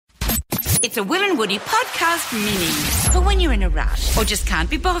It's a Will and Woody podcast mini for when you're in a rush or just can't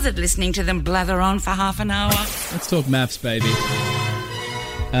be bothered listening to them blather on for half an hour. Let's talk maths, baby.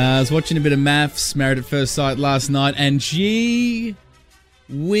 I was watching a bit of maths, Married at First Sight last night, and gee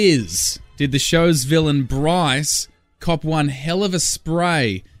whiz, did the show's villain Bryce cop one hell of a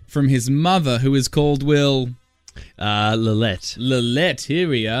spray from his mother, who is called Will... Lillette. Lillette, here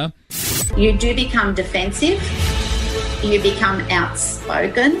we are. You do become defensive, you become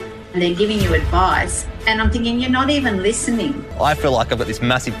outspoken, and they're giving you advice, and I'm thinking you're not even listening. I feel like I've got this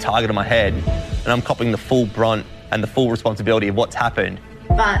massive target on my head and I'm copping the full brunt and the full responsibility of what's happened.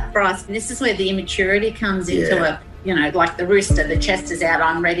 But Bryce, this is where the immaturity comes into it. You know, like the rooster, the chest is out,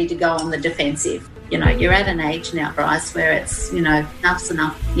 I'm ready to go on the defensive. You know, you're at an age now, Bryce, where it's, you know, enough's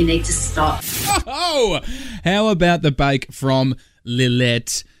enough. You need to stop. Oh, how about the bake from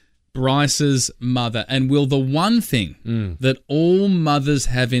Lillette, Bryce's mother? And Will, the one thing that all mothers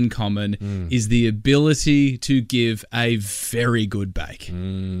have in common is the ability to give a very good bake.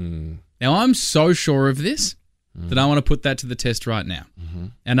 Now, I'm so sure of this that I want to put that to the test right now.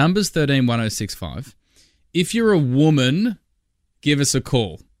 Our number's 131065. If you're a woman, give us a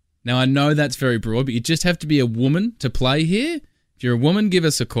call. Now, I know that's very broad, but you just have to be a woman to play here. If you're a woman, give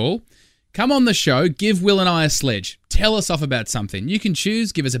us a call. Come on the show, give Will and I a sledge. Tell us off about something. You can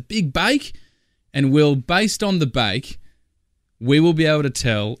choose, give us a big bake, and Will, based on the bake, we will be able to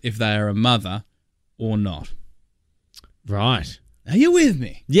tell if they are a mother or not. Right. Are you with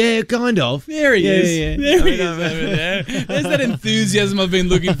me? Yeah, kind of. There he is. Yeah. There he is over there. There's that enthusiasm I've been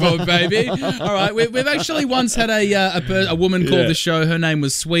looking for, baby. All right, we've actually once had a woman call the show. Her name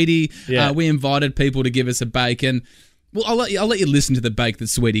was Sweetie. Yeah. We invited people to give us a bake, and well, I'll let you listen to the bake that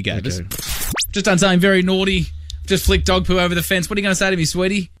Sweetie gave us. Just done something very naughty. Just flicked dog poo over the fence. What are you going to say to me,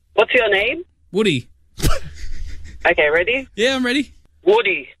 Sweetie? What's your name? Woody. Okay, ready? Yeah, I'm ready.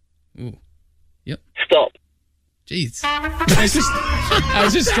 Woody. Ooh. Yep. Stop. Jeez. I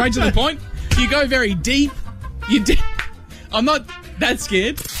was just straight to the point. You go very deep. I'm not that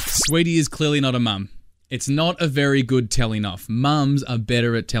scared. Sweetie is clearly not a mum. It's not a very good telling off. Mums are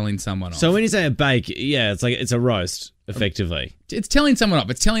better at telling someone off. So when you say a bake, yeah, it's like it's a roast, effectively. It's telling someone off.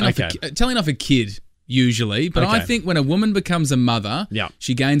 It's telling off a kid, usually. But I think when a woman becomes a mother,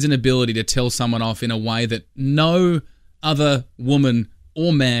 she gains an ability to tell someone off in a way that no other woman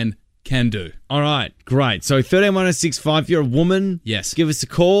or man can do. All right, great. So 131065, if you're a woman, yes, give us a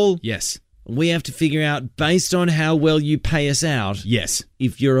call. Yes. We have to figure out, based on how well you pay us out, yes,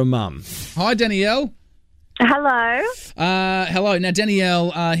 if you're a mum. Hi, Danielle. Hello. Hello. Now,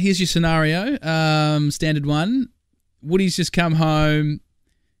 Danielle, here's your scenario. Standard one. Woody's just come home.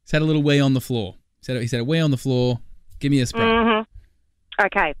 He's had a little wee on the floor. He's had a wee on the floor. Give me a spray. Mm-hmm.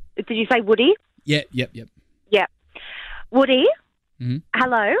 Okay. Did you say Woody? Yeah, yep. Yeah. Woody? Mm-hmm.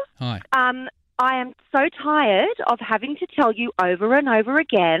 Hello. Hi. I am so tired of having to tell you over and over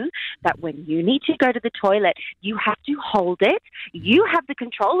again that when you need to go to the toilet, you have to hold it. You have the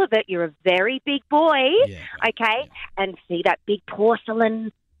control of it. You're a very big boy, okay? And see that big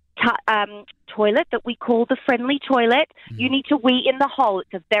porcelain toilet that we call the friendly toilet? You need to wee in the hole.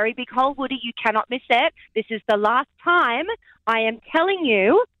 It's a very big hole, Woody. You cannot miss it. This is the last time I am telling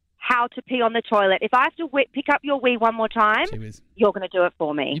you how to pee on the toilet. If I have to pick up your wee one more time, you're going to do it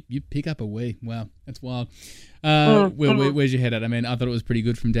for me. You pick up a wee. Wow, that's wild. Where's your head at? I mean, I thought it was pretty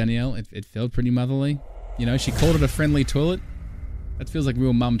good from Danielle. It felt pretty motherly. You know, she called it a friendly toilet. That feels like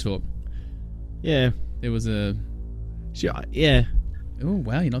real mum talk. Yeah. There was a... Yeah. Oh,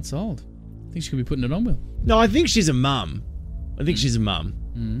 wow, you're not sold. I think she could be putting it on, Will. No, I think she's a mum. She's a mum.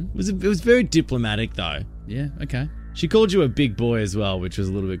 It was very diplomatic, though. Yeah, okay. She called you a big boy as well, which was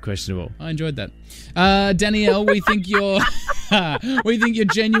a little bit questionable. I enjoyed that. Danielle, we think you're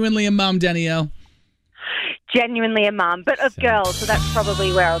genuinely a mum, Danielle. Genuinely a mum, but of girls, so that's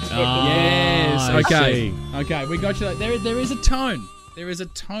probably where I was a bit Yes. Okay. Okay, we got you. There is a tone. There is a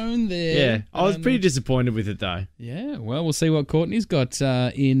tone there. Yeah, I was pretty disappointed with it, though. Yeah, well, we'll see what Courtney's got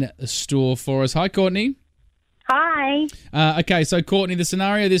in store for us. Hi, Courtney. Hi. Okay, so Courtney, the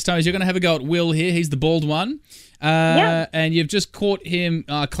scenario this time is you're going to have a go at Will here. He's the bald one. And you've just caught him,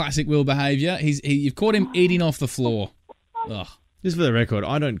 classic Will behaviour. You've caught him eating off the floor. Ugh. Just for the record,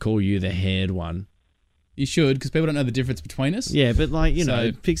 I don't call you the haired one. You should, because people don't know the difference between us. Yeah, but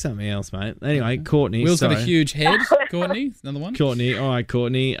pick something else, mate. Anyway, Courtney. Will's got a huge head. Courtney, another one. Courtney, all right,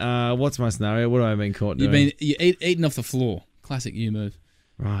 Courtney. What's my scenario? What do I been caught doing? You're eating off the floor. Classic you move.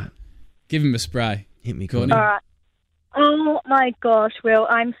 Right. Give him a spray. Hit me, Courtney. All right. Oh my gosh, Will,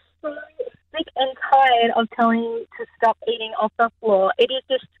 I'm so sick and tired of telling you to stop eating off the floor. It is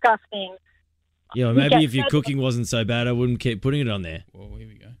disgusting. Yeah, well, maybe if your cooking wasn't so bad, I wouldn't keep putting it on there. Well, here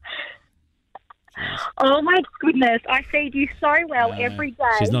we go. Oh my goodness, I feed you so well every day.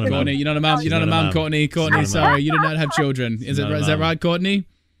 She's not a mum. Courtney, you're not a mum. You're not a mum, Courtney. Courtney, sorry, you do not have children. Is that right, Courtney?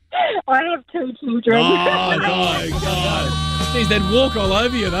 I have 2 children. Oh, my God. Jeez, they'd walk all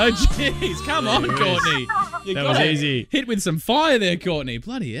over you, though. Jeez, come on, Courtney. That was easy. Hit with some fire there, Courtney.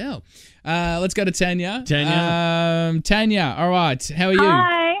 Bloody hell. Let's go to Tanya. Tanya, all right. How are you?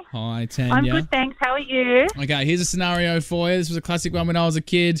 Hi, Tanya. I'm good, thanks. How are you? Okay, here's a scenario for you. This was a classic one when I was a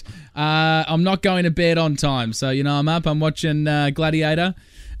kid. I'm not going to bed on time. So, I'm up. I'm watching Gladiator.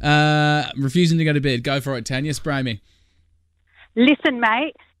 I'm refusing to go to bed. Go for it, Tanya. Spray me. Listen,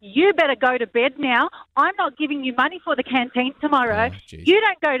 mate, you better go to bed now. I'm not giving you money for the canteen tomorrow. You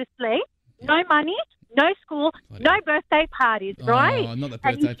don't go to sleep. No money, no school, no birthday parties, right? Oh, not the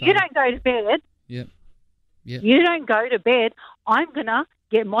birthday party. You don't go to bed. Yep. You don't go to bed. I'm going to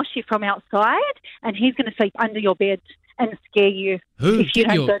get Moshi from outside and he's going to sleep under your bed and scare you if you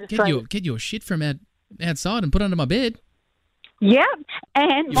don't go to sleep. Get your shit from outside and put it under my bed. Yeah,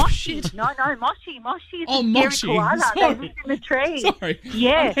 and Your Moshi. shit. No, Moshi. Moshi is Oh, a Moshi. scary koala that Sorry. lives in the tree. Sorry.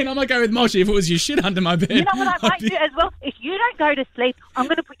 Yes. I might go with Moshi if it was your shit under my bed. You know what I might do as well? If you don't go to sleep, I'm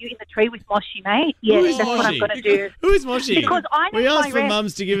going to put you in the tree with Moshi, mate. Yeah, that's what I'm going to do. Who is Moshi? Because I need we asked my for rest.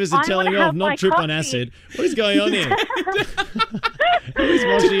 mums to give us a I telling wanna off, have my not trip on coffee. acid. What is going on here? Who is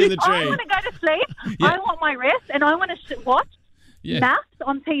Moshi in the I tree? want to go to sleep. Yeah. I want my rest, and I want to watch maths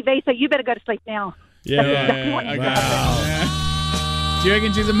on TV, so you better go to sleep now. Yeah, exactly what you okay. Wow. Do you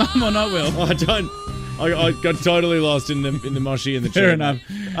reckon she's a mum or not, Will? I don't. I got totally lost in the Moshi in the tree. Fair enough.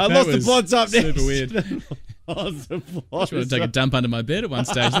 I That lost the was plots up next. super weird. Lost the I plots. should have taken a dump under my bed at one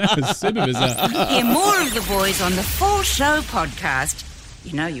stage. That was super bizarre. Hear more of the boys on the Full Show podcast.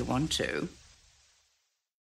 You know you want to.